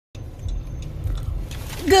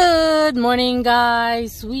Good morning,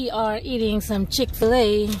 guys. We are eating some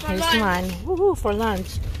Chick-fil-A. Here's mine. Woohoo, for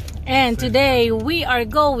lunch. And today we are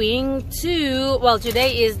going to, well,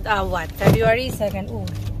 today is what? February 2nd. Ooh.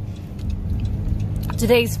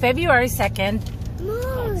 Today is February 2nd.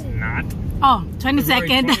 No, it's not. Oh,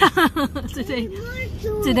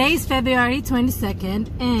 22nd. Today is February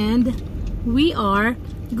 22nd, and we are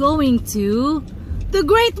going to the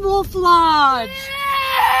Great Wolf Lodge.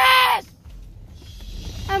 Yes!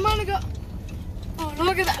 I'm gonna go. Oh,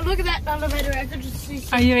 look at that! Look at that elevator. I could just see.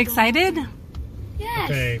 Are you excited? Yes.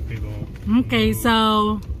 Okay, people. Okay,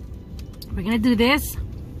 so we're gonna do this.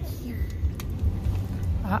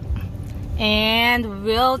 And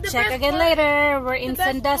we'll check again later. We're in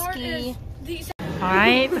Sandusky.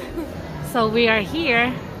 Alright, so we are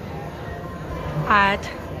here at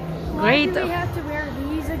Great We have to wear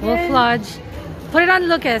these again. Wolf Lodge. Put it on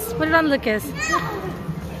Lucas. Put it on Lucas.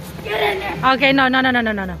 Get in there. Okay, no.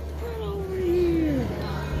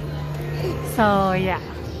 So yeah,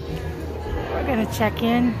 we're gonna check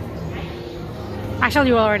in. Actually,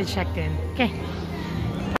 you already checked in. Okay.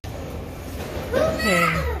 Okay.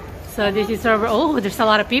 So this is where we're. Oh, there's a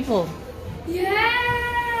lot of people. Yeah.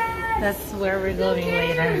 That's where we're going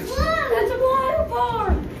later. That's a water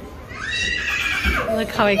park. Look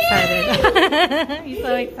how excited. He's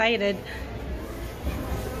so excited.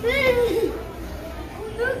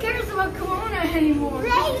 Who cares about Corona anymore?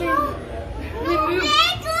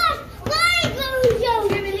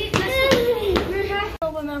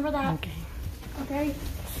 Remember that. Okay. Okay.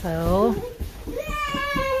 So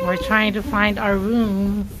we're trying to find our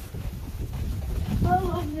room. I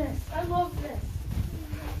love this. I love this.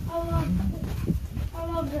 I love this. I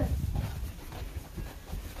love this.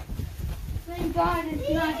 Thank God it's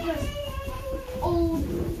not just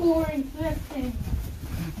old, boring thrifting.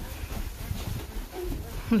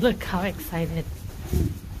 Look how excited.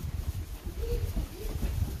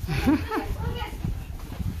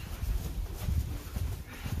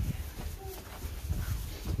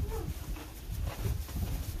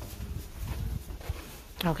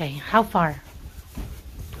 Okay, how far?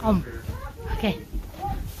 Okay. Is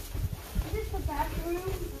this the bathroom?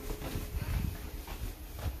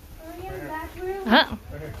 Are we in the bathroom? Huh?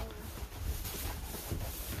 Okay.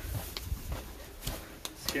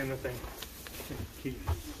 Scan the thing. Key.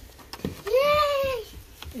 Yay!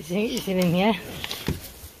 Is it in here?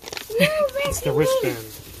 No, It's the wristband.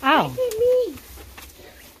 Oh. me.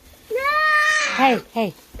 No!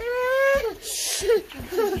 Hey.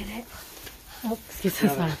 Oh, excuse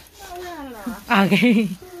us. Okay.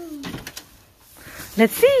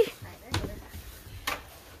 Let's see.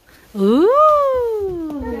 Ooh.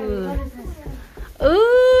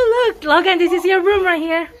 Ooh, look. Logan, this is your room right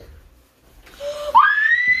here.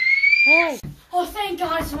 Hey. Oh, thank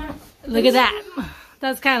God. Look at that.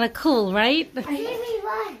 That's kind of cool, right?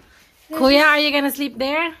 Kuya, are you going to sleep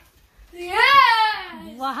there? Yeah!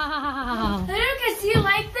 Wow. Lucas, do you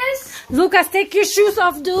like this? Lucas, take your shoes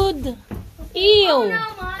off, dude. Ew. Oh, no,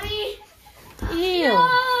 Mommy. Ew. No.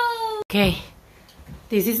 Okay.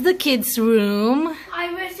 This is the kids' room.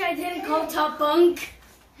 I wish I didn't go top bunk.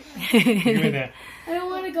 Give me that. I don't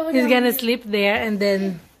want to go He's down. gonna sleep there, and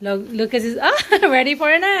then Lucas is ready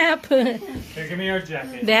for a nap. Here, give me your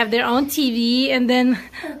jacket. They have their own TV, and then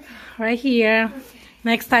right here.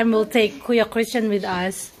 Next time we'll take Kuya Christian with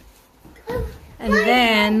us. And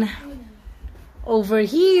then over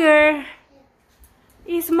here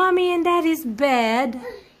is Mommy and Daddy's bed.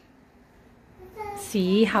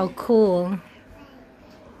 See how cool.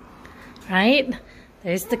 Right?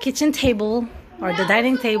 There's the kitchen table or the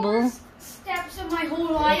dining table. Steps of my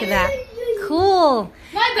whole life. Look at that. Cool.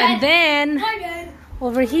 My bed. And then My bed.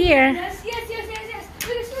 over here. Yes. Look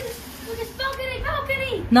at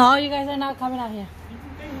balcony. No, you guys are not coming out here.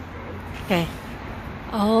 Okay.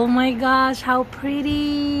 Oh my gosh, how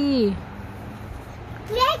pretty.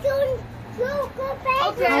 Okay,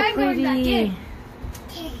 How I'm going back in.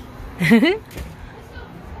 pretty.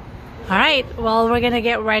 Alright, well, we're gonna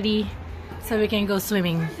get ready so we can go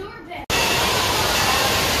swimming.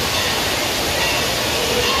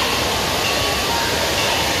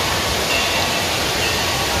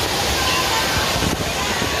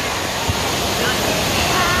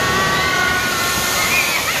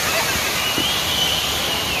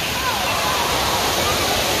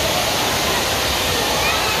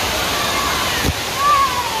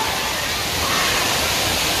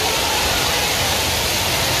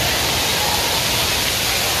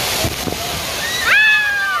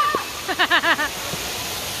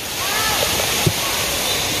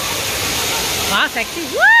 Wow, sexy.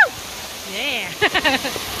 Woo! Yeah.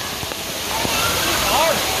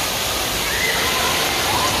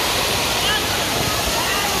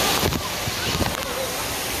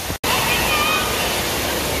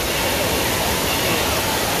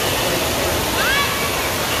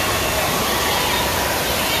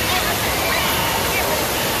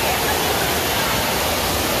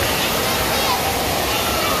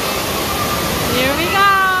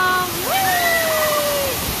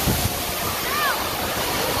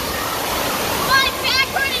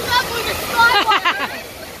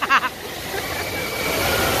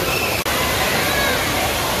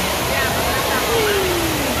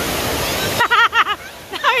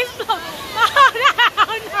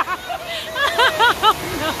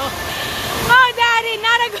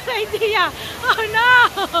 Oh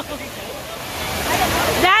no!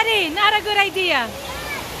 Daddy, not a good idea.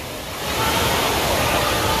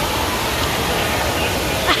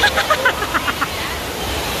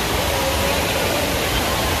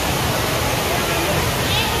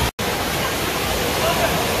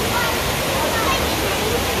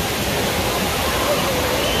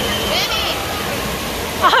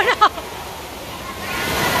 Oh no!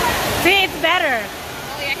 See, it's better.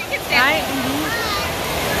 Oh yeah, he can stand. Right? Mhm.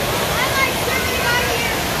 I like swimming out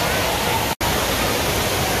here.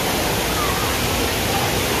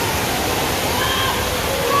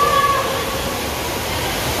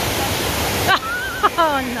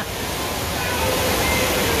 Oh no.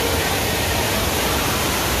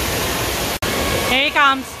 Here he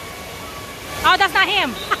comes. Oh, that's not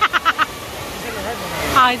him.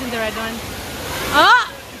 Oh, he's in the red one. Oh!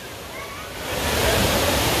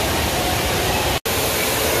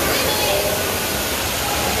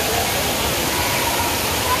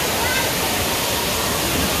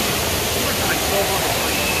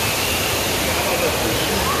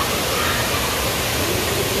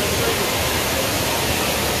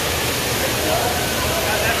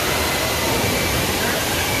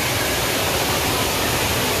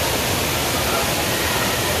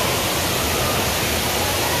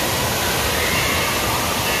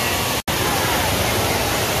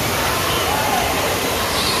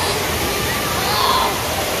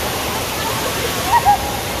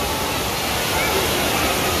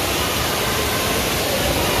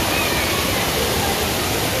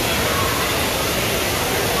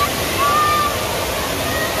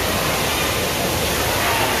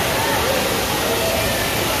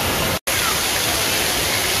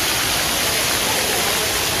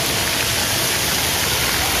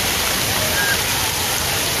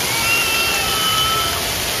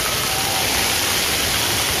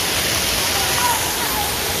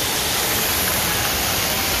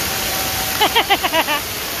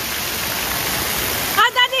 Oh,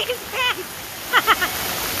 that is his pants!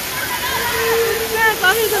 Yes,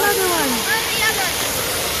 oh, here's another one.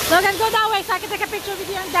 Logan, go that way so I can take a picture with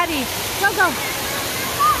you and Daddy. Go, go.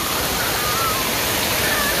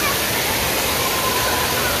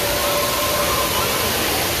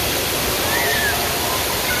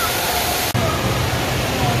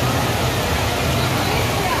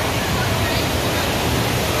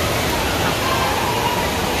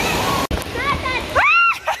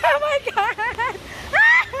 Oh my god!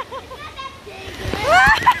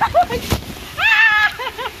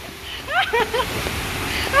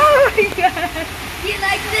 You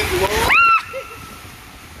like this?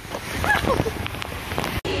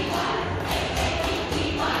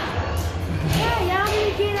 Yeah, y'all need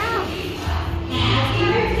to get out.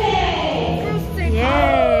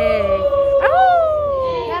 Yay!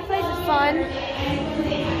 Oh! That place is fun.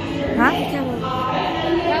 Huh?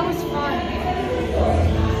 That was fun.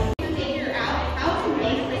 Figure out how to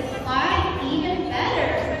make this slide even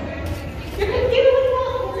better. You're going to give it a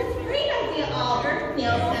call. It's a great idea, Oliver.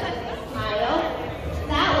 Neil said with a smile.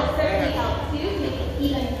 That will certainly help too to make it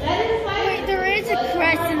even better slide. Wait, there is a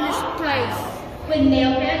crest in this place. When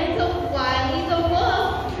Neil ran into Wiley the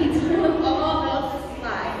wolf, he told him all about the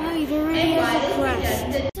slide. Hey, there really is a crest.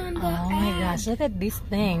 Oh my gosh, look at this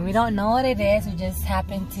thing. We don't know what it is, we just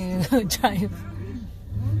happen to drive.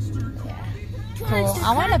 Yeah. Cool.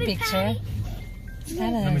 I want a picture. It's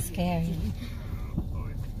kind of scary.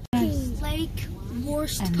 Lake,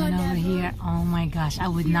 worst And pun then over ever. here, oh my gosh, I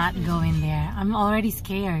would not go in there. I'm already That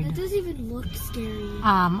scared. doesn't even look scary.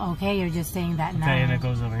 Okay, you're just saying that now. Okay, and it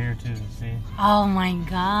goes over here too, see? Oh my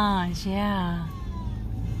gosh, yeah.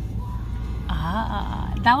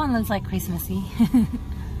 Ah, that one looks like Christmassy.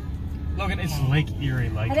 Logan, it's Lake Erie,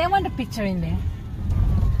 like. I didn't want a picture in there.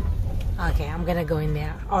 Okay, I'm gonna go in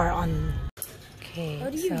there or on. Okay, How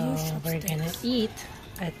do you so use we're chopsticks? gonna eat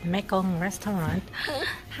at Mekong restaurant.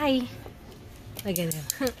 Hi. Look at him.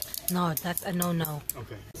 No, that's a no-no.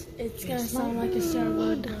 Okay. It's gonna sound like a Star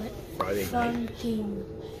Wars. Friday night. Funking.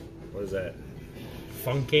 What is that?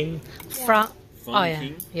 Funking? From. Oh yeah,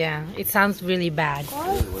 yeah. It sounds really bad.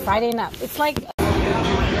 Friday night. It's like.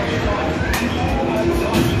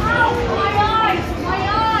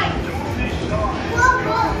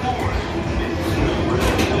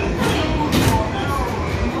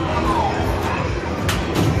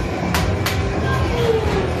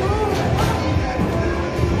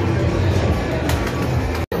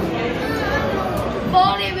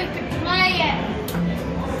 Baldy with the client.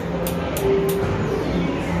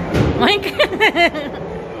 Mike.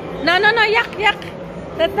 No, no, no. Yuck, yuck.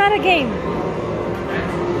 That's not a game.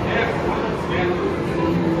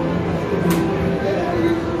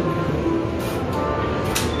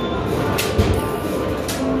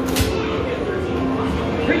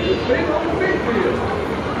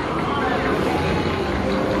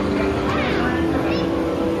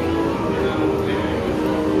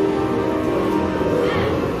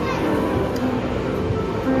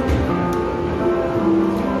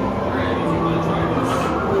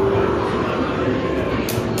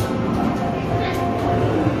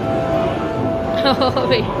 Oh,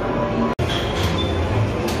 wait.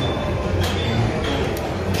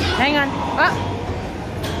 Hang on. Oh.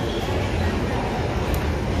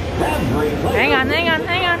 Hang on, hang on,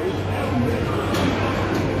 hang on.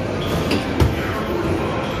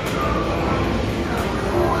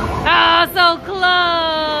 Oh, so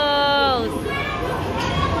close.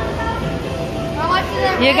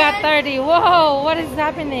 You got 30. Whoa, what is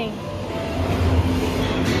happening?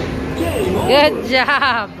 Good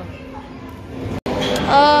job.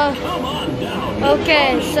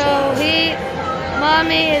 Okay, so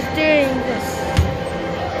mommy is doing this.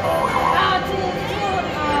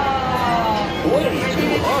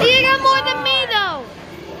 You got more than me though.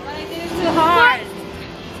 Too hard.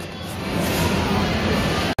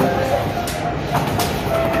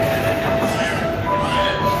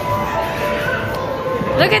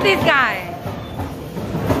 Look at this guy.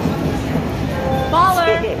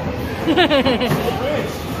 Baller.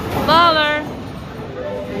 Baller.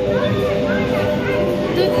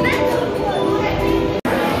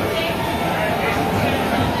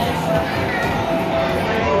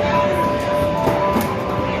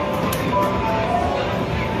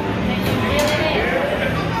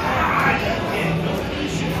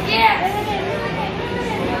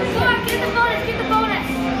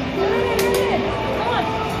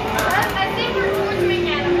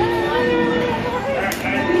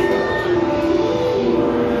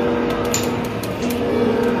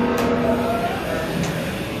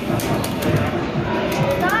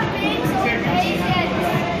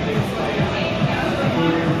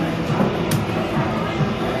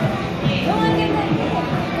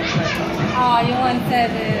 Oh, you want 7.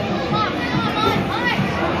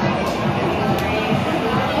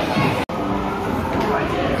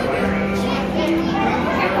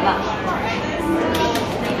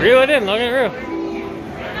 Reel it in, Logan, reel.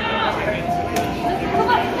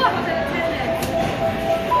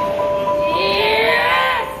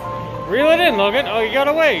 Yes! Reel it in, Logan. Oh, you got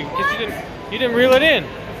away because you didn't reel it in.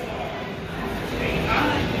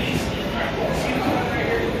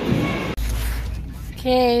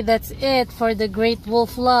 Okay, that's it for the Great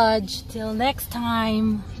Wolf Lodge. Till next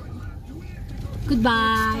time.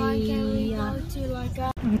 Goodbye.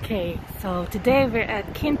 Okay, so today we're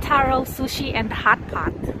at Kintaro Sushi and Hot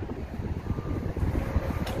Pot.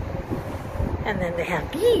 And then they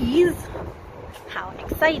have bees. How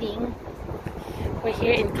exciting. We're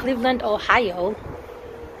here in Cleveland, Ohio.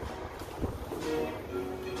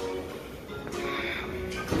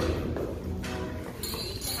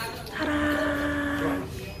 Ta-da!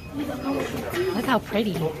 Look how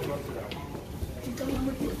pretty.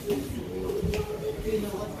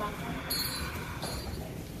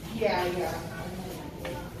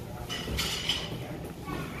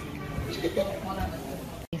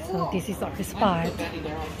 So this is our spot.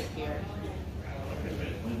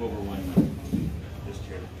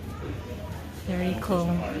 Very cool.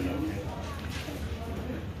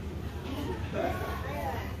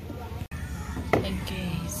 Okay,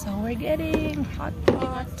 so we're getting hot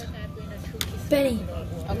pot. Benny.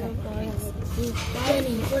 Okay.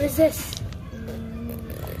 Benny, what is this?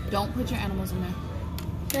 Don't put your animals in there.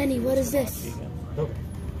 Benny, what is this?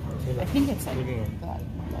 I think it's like that.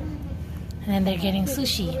 And then they're getting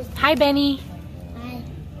sushi. Hi, Benny.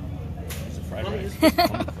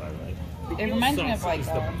 It reminds me of like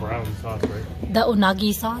the brown sauce, right? The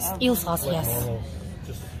unagi sauce? Eel sauce, yes.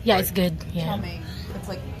 Yeah, it's good. Yeah. it's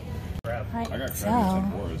like Right, so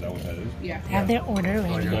yeah. they have their order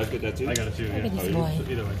ready. I got it too. Look at this boy.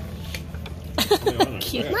 Either way.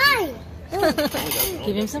 Cute. Mine!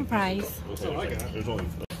 Give him some prize.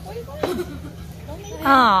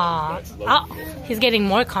 Aww. Oh, he's getting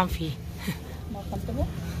more comfy. More comfortable.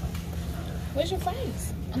 Where's your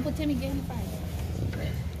fries? Uncle Timmy gave you fries.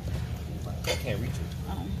 I can't reach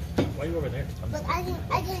it. Why are you over there? Look, I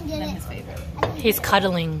can get That's it. his favorite. He's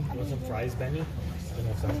cuddling. Want some fries, Benny?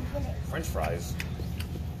 French fries.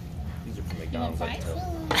 These are from McDonald's. I can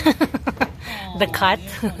tell. The cut. You're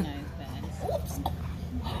so nice, Ben. Oops.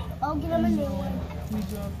 I'll get him a new one. You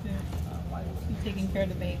dropped it. You taking care of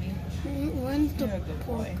the baby. One's You're a good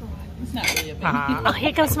boy. It's not really a baby. Oh,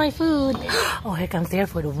 here comes my food. Oh, here comes their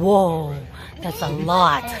food. Whoa, that's a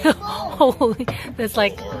lot. Holy, that's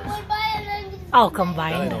like, oh,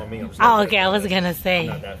 combined. Oh, okay, I was gonna say.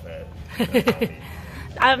 Not that fat.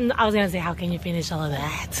 I was gonna say, how can you finish all of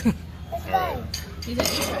that? He said,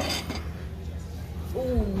 you try it.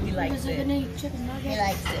 Ooh, he likes it. He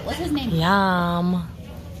likes it. What's his name? Yum.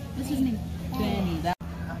 What's his name? Benny.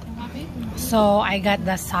 So I got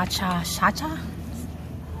the sacha,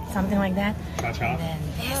 something like that. Cha-cha. And then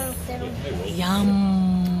this.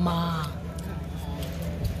 Yum.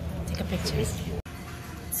 Take a picture.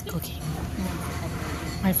 It's cooking.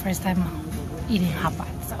 My first time eating hot pot,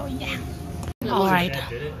 so yeah. Alright,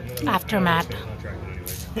 aftermath.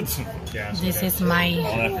 This is my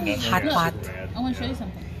hot pot. I want to show you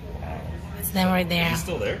something. It's them right there. He's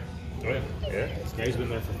still there? Oh, yeah. Yeah. This guy's been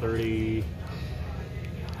there for 30,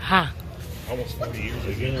 Ha. almost 40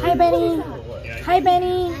 years. Hi, Benny. Yeah, Hi,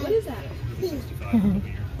 Benny. What is that? 65.